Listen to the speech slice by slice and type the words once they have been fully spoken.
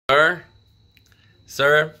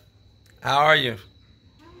Sir, how are you?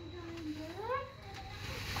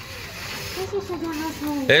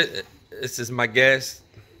 This is my guest.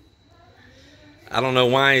 I don't know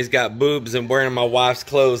why he's got boobs and wearing my wife's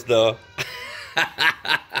clothes though.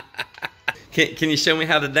 Can you show me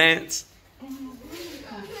how to dance?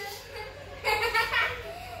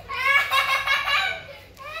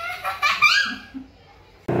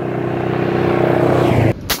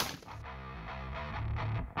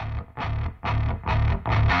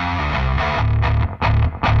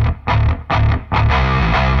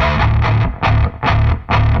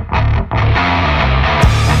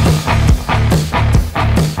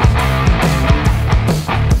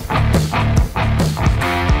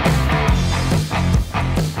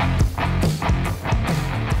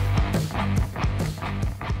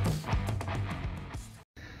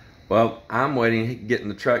 Well, I'm waiting to get in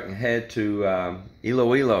the truck and head to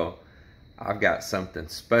Iloilo. I've got something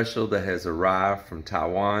special that has arrived from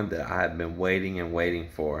Taiwan that I have been waiting and waiting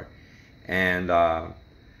for. And I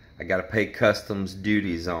got to pay customs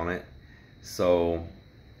duties on it. So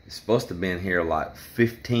it's supposed to have been here like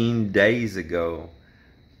 15 days ago.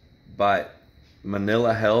 But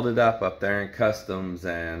Manila held it up there in customs,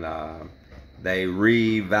 and they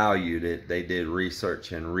revalued it. They did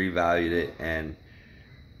research and revalued it and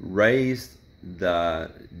raised the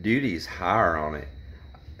duties higher on it.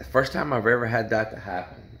 The first time I've ever had that to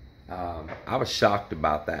happen. I was shocked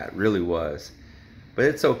about that, really was. But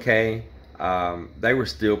it's okay. They were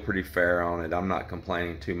still pretty fair on it. I'm not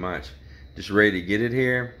complaining too much. Just ready to get it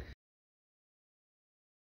here.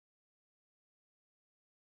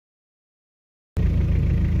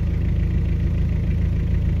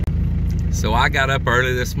 So I got up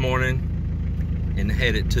early this morning and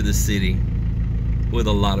headed to the city with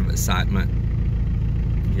a lot of excitement.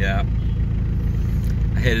 Yeah.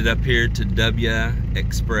 I headed up here to W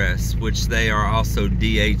Express, which they are also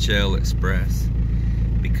DHL Express,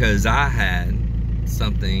 because I had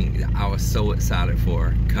something I was so excited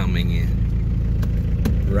for coming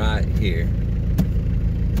in right here.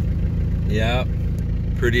 Yep.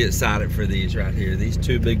 Pretty excited for these right here. These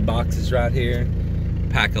two big boxes right here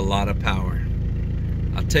pack a lot of power.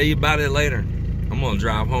 I'll tell you about it later. I'm gonna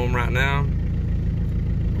drive home right now.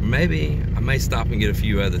 Maybe I may stop and get a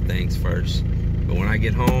few other things first, but when I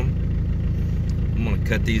get home, I'm gonna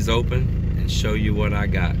cut these open and show you what I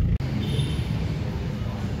got.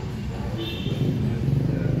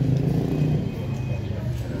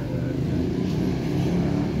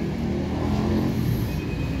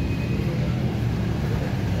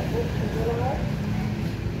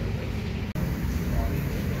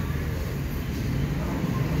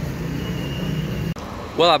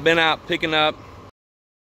 Well, I've been out picking up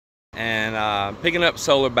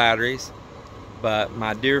solar batteries, but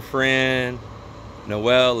my dear friend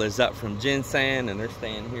Noel is up from Ginseng, and they're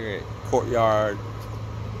staying here at Courtyard.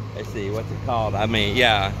 Let's see, what's it called? I mean,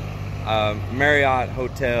 yeah, Marriott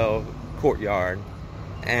Hotel Courtyard.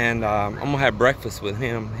 And I'm gonna have breakfast with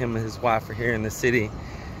him. Him and his wife are here in the city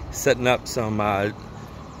setting up some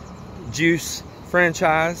juice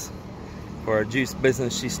franchise for a juice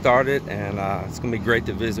business she started, and it's gonna be great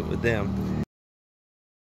to visit with them.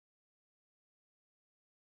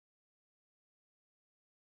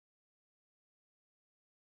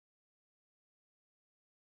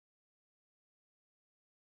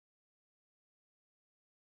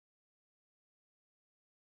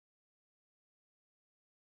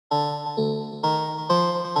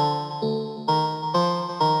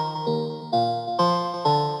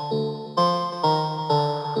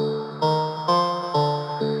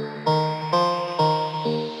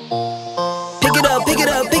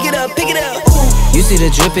 You see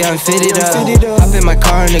the drippy, I'm fitted up. Hop in my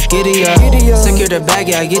car and the giddy up. Secure the bag,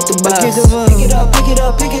 yeah, I get the bus. Pick it up, pick it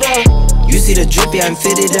up, pick it up. You see the drippy, I'm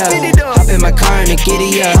fitted up. Hop in my car and the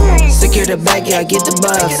giddy up. Secure the bag, yeah, I get the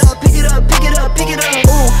bus. Pick it up, pick it up, pick it up, pick it up.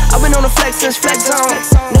 Ooh, I've been on the flex since flex zone.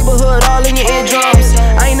 Neighborhood all in your eardrums.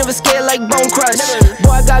 I ain't never scared like Bone Crush.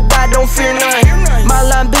 Boy, I got God, don't fear none. My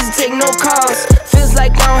line busy, take no calls. Feels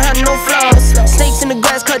like I don't have no flaws. Snakes in the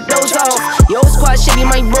grass, cut those off. Yo, squad shady,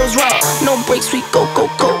 my bros raw. No breaks, we go, go,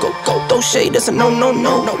 go, go, go. Throw shade, that's a no, no,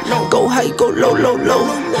 no. Go high, go low, low, low.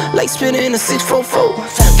 Like spinning in a 644.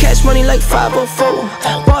 Cash money like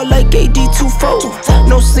 504. Ball like AD24.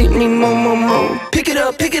 No sleep, need more, more, more. Pick it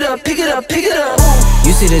up, pick it up, pick it up, pick it up.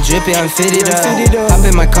 You see the drippy, I'm fitted up. Hop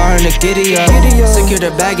in my car and the giddy up. Secure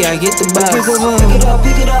the bag, yeah, I get the bus. Pick it up,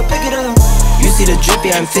 pick it up, pick it up. You see the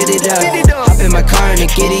drippy, I'm fitted up. Hop in my car and the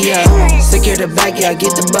giddy up. Secure the bag, yeah, I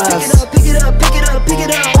get the bus. Pick it up, pick it up, pick it up, pick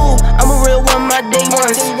it up. Ooh, I'm a real one, my day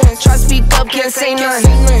ones. Try speak up, can't say none.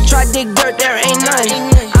 Try dig dirt, there ain't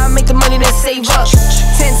none. I make the money that save up.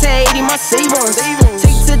 save on.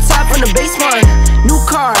 Take to the top from the baseline. New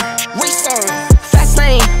car, race on. Fast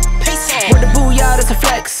lane, pace on. With the booyah, that's a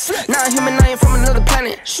flex. Not human, I ain't from another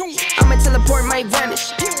planet. I'ma teleport, might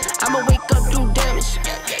vanish. I'ma wake up, do damage.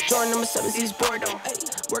 Join number 7, he's bored though.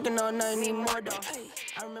 Working all night, need more though.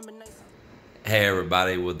 I remember nights. Hey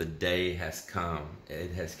everybody, well the day has come.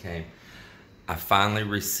 It has came. I finally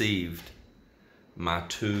received my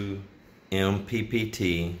 2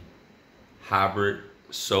 MPPT hybrid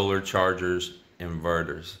solar chargers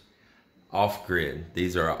inverters. Off-grid.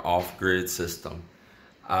 These are an off-grid system.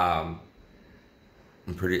 I'm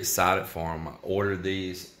pretty excited for them. I ordered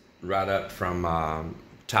these right up from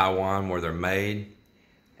Taiwan where they're made,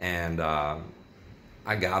 and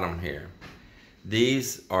I got them here.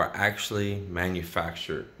 These are actually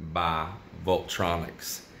manufactured by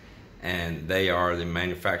Voltronics, and they are the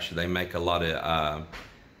manufacturer. They make a lot of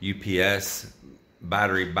UPS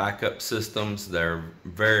battery backup systems. They're a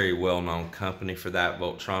very well-known company for that.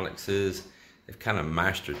 Voltronics is. They've kind of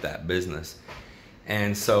mastered that business,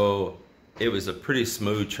 and so it was a pretty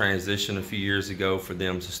smooth transition a few years ago for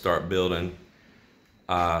them to start building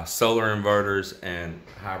solar inverters and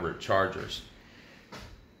hybrid chargers.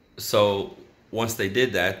 So once they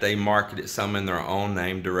did that, they marketed some in their own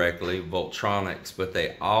name directly, Voltronics, but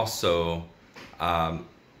they also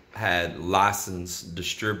had licensed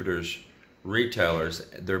distributors, retailers,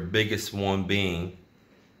 their biggest one being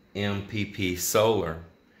MPP Solar.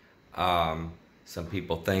 Some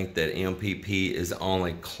people think that MPP is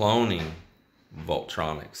only cloning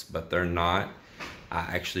Voltronics, but they're not. I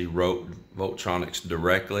actually wrote Voltronics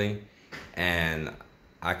directly, and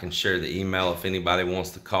I can share the email if anybody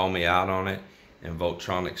wants to call me out on it. And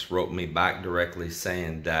Voltronics wrote me back directly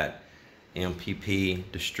saying that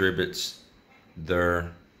MPP distributes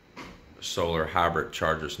their solar hybrid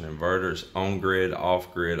chargers and inverters on grid,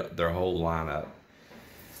 off grid, their whole lineup.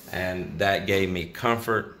 And that gave me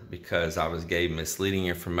comfort because I was getting misleading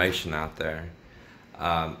information out there.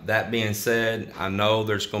 That being said, I know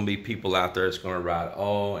there's going to be people out there that's going to write,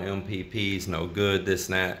 oh, MPP's no good, this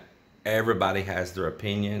and that. Everybody has their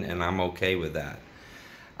opinion, and I'm okay with that.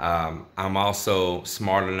 I'm also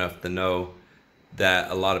smart enough to know that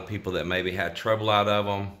a lot of people that maybe had trouble out of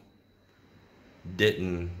them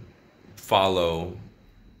didn't follow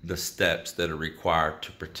the steps that are required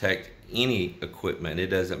to protect any equipment. It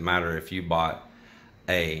doesn't matter if you bought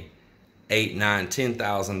a $8,000, $9,000,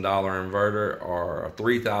 $10,000 inverter or a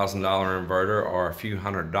 $3,000 inverter or a few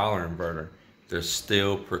 $100 inverter. There's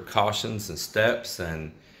still precautions and steps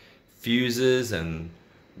and fuses and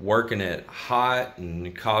working it hot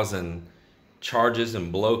and causing charges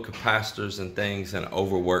and blow capacitors and things and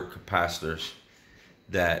overwork capacitors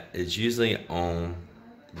that is usually on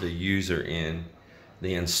the user end,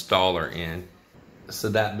 the installer end. So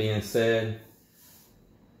that being said,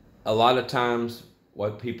 a lot of times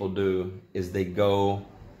what people do is they go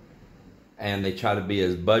and they try to be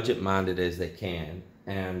as budget minded as they can,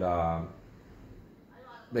 and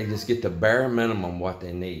they just get the bare minimum what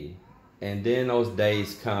they need. And then those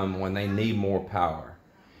days come when they need more power,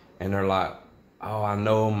 and they're like, oh, I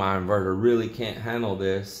know my inverter really can't handle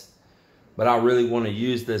this, but I really want to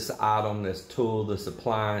use this item, this tool, this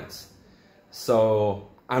appliance, so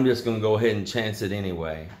I'm just going to go ahead and chance it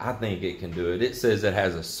anyway. I think it can do it. It says it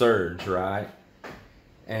has a surge, right?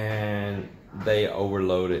 And they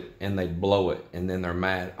overload it and they blow it, and then they're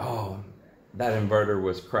mad. Oh, that inverter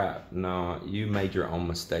was crap. No, you made your own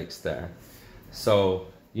mistakes there. So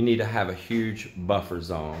you need to have a huge buffer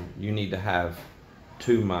zone. You need to have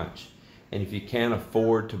too much. And if you can't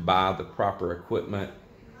afford to buy the proper equipment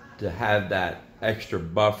to have that extra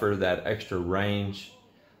buffer, that extra range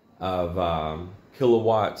of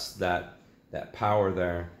kilowatts, that power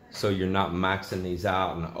there, so you're not maxing these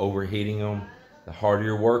out and overheating them, the harder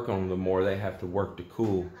you work on them, the more they have to work to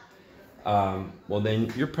cool. Well,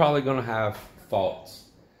 then you're probably going to have faults.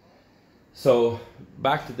 So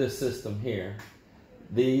back to this system here.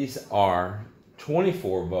 These are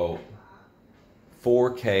 24 volt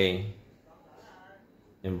 4K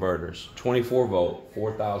inverters, 24 volt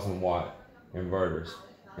 4,000 watt inverters,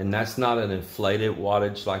 and that's not an inflated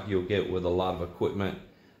wattage like you'll get with a lot of equipment,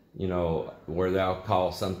 you know, where they'll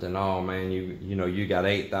call something, oh man, you know you got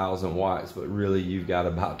 8,000 watts, but really you've got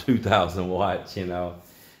about 2,000 watts. You know,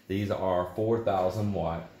 these are 4,000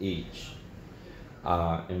 watt each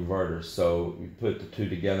inverters. So you put the two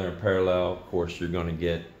together in parallel, of course you're going to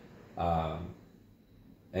get an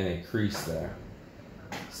increase there.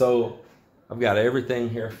 So I've got everything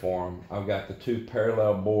here for them. I've got the two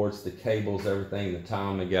parallel boards, the cables, everything to tie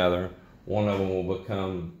them together. One of them will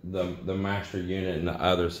become the master unit, and the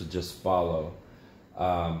others will just follow.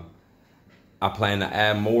 I plan to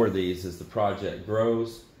add more of these as the project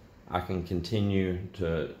grows. I can continue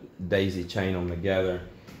to daisy chain them together.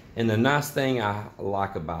 And the nice thing I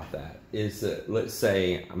like about that is that, let's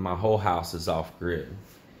say my whole house is off grid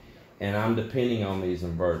and I'm depending on these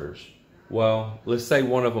inverters. Well, let's say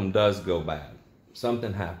one of them does go bad.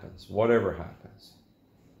 Something happens, whatever happens.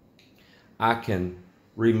 I can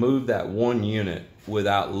remove that one unit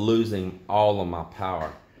without losing all of my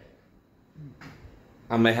power.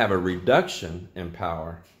 I may have a reduction in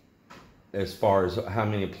power as far as how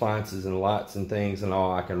many appliances and lights and things and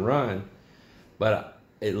all I can run, but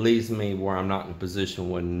it leaves me where I'm not in a position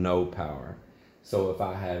with no power. So if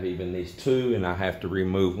I have even these two and I have to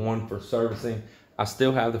remove one for servicing, I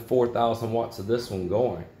still have the 4,000 watts of this one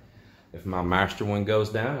going. If my master one goes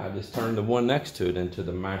down, I just turn the one next to it into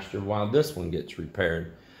the master while this one gets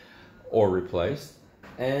repaired or replaced.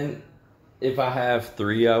 And if I have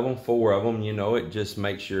 3 of them, 4 of them, you know, it just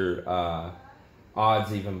makes your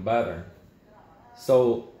odds even better.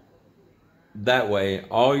 So that way,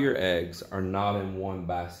 all your eggs are not in one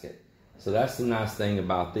basket. So that's the nice thing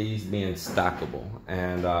about these being stackable.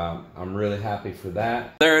 And I'm really happy for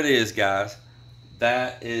that. There it is, guys.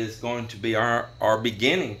 That is going to be our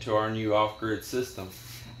beginning to our new off-grid system.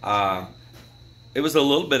 It was a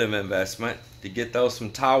little bit of investment to get those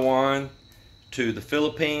from Taiwan to the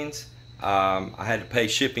Philippines. I had to pay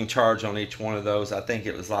shipping charge on each one of those. I think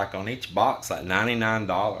it was like on each box, like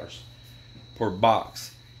 $99 per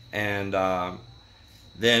box. And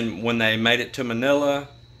then when they made it to Manila,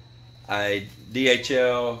 a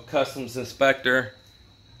DHL customs inspector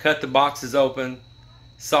cut the boxes open,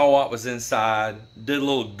 saw what was inside, did a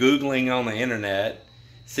little Googling on the internet,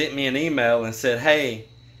 sent me an email and said, hey,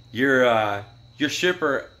 your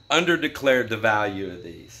shipper underdeclared the value of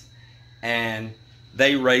these. And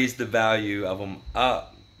they raised the value of them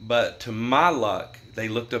up. But to my luck, they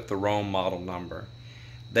looked up the wrong model number.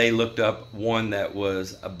 They looked up one that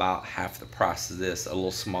was about half the price of this, a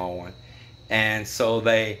little small one. And so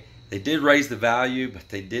they did raise the value, but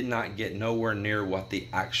they did not get nowhere near what the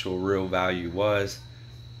actual real value was.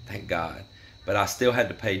 Thank God. But I still had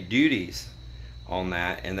to pay duties on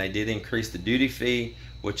that, and they did increase the duty fee,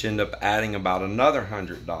 which ended up adding about another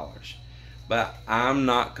 $100. But I'm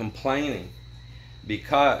not complaining,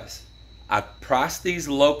 because I priced these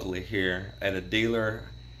locally here at a dealer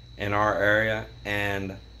in our area,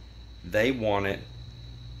 and they wanted,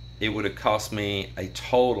 it would have cost me a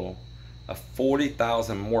total of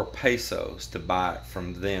 40,000 more pesos to buy it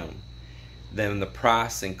from them than the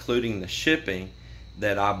price, including the shipping,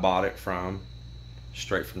 that I bought it from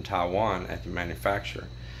straight from Taiwan at the manufacturer.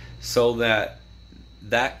 So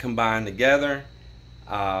that combined together,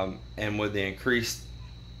 and with the increased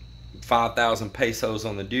 5,000 pesos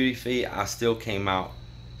on the duty fee, I still came out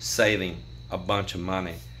saving a bunch of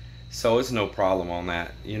money. So it's no problem on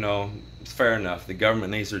that. You know, it's fair enough. The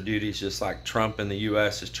government needs their duties, just like Trump in the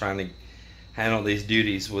US is trying to handle these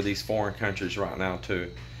duties with these foreign countries right now too.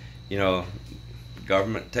 You know,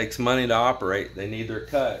 government takes money to operate. They need their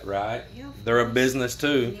cut, right? Yeah. They're a business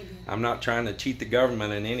too. I'm not trying to cheat the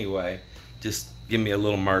government in any way. Just give me a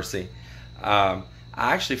little mercy. I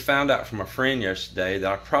actually found out from a friend yesterday that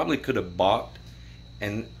I probably could have bought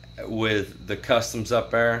and with the customs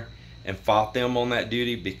up there and fought them on that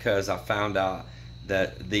duty, because I found out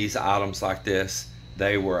that these items like this,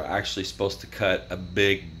 they were actually supposed to cut a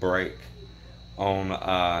big break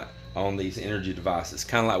on these energy devices.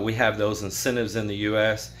 Kind of like we have those incentives in the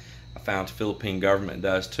US. I found the Philippine government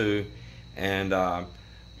does too. And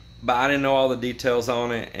but I didn't know all the details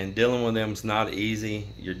on it, and dealing with them is not easy.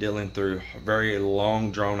 You're dealing through very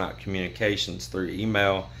long, drawn-out communications through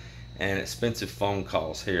email and expensive phone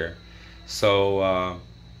calls here. So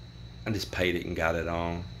I just paid it and got it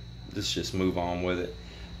on. Let's just move on with it.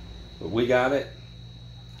 But we got it.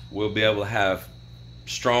 We'll be able to have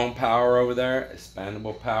strong power over there,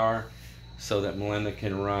 expandable power, so that Melinda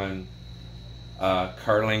can run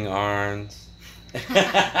curling irons.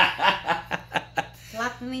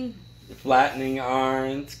 Flattening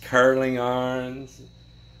irons, curling irons,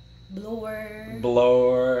 blower,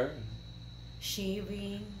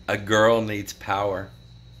 shaving. A girl needs power.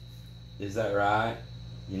 Is that right?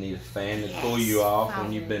 You need a fan to cool you off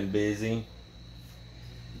when you've been busy.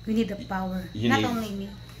 We need the power. Not only me.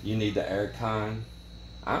 You need the aircon.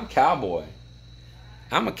 I'm cowboy.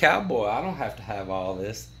 I'm a cowboy. I don't have to have all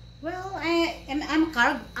this. Well, I'm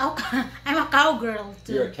a cowgirl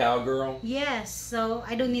too. You're a cowgirl? Yes, so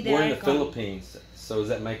I don't need the aircon. We're in the Philippines, so does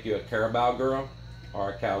that make you a Carabao girl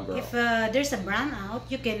or a cowgirl? If there's a brownout,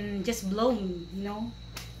 you can just blow,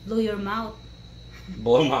 blow your mouth.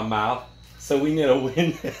 Blow my mouth? So we need a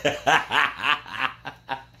wind.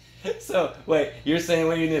 So, wait, you're saying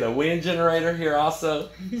we need a wind generator here also?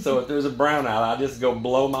 So if there's a brownout, I just go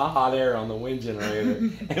blow my hot air on the wind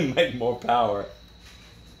generator and make more power.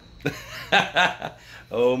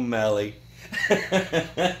 Oh, Melly.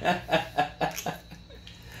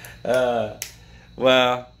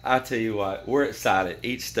 Well, I tell you what, we're excited.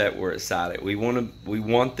 Each step we're excited. We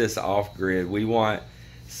want this off grid. We want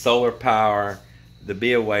solar power to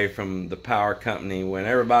be away from the power company. When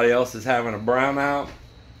everybody else is having a brownout,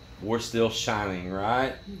 we're still shining,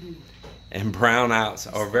 right? Mm-hmm. And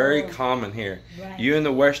brownouts are very common here. Right. You in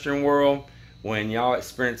the Western world, when y'all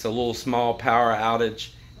experience a little small power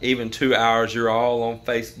outage, even 2 hours, you're all on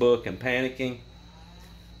Facebook and panicking.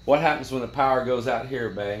 What happens when the power goes out here,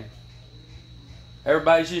 babe?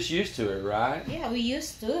 Everybody's just used to it, right? Yeah, we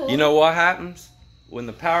used to. You know what happens? When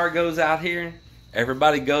the power goes out here,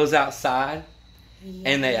 everybody goes outside,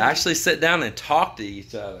 and they actually sit down and talk to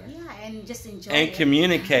each other. Yeah, and just enjoy and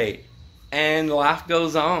communicate. And life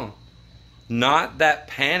goes on. Not that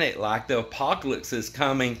panic like the apocalypse is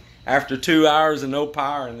coming after 2 hours and no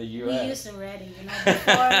power in the U.S. We used already, you know.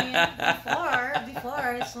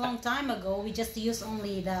 Before, it's a long time ago, we just used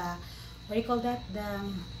only the, what do you call that? The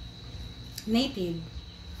native.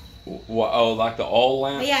 Oh, like the oil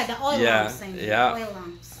lamps? Yeah, the oil lamps. Yeah. Oil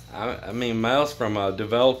lamps. I mean, Mel's from a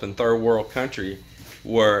developing third world country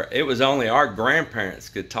where it was only our grandparents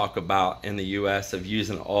could talk about in the U.S. of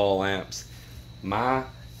using oil lamps. My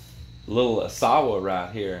little Asawa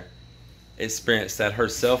right here experienced that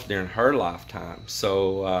herself during her lifetime.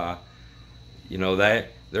 So, you know,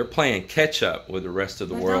 they're playing catch up with the rest of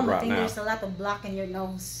the world right now. There's a lot of black in your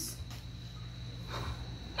nose.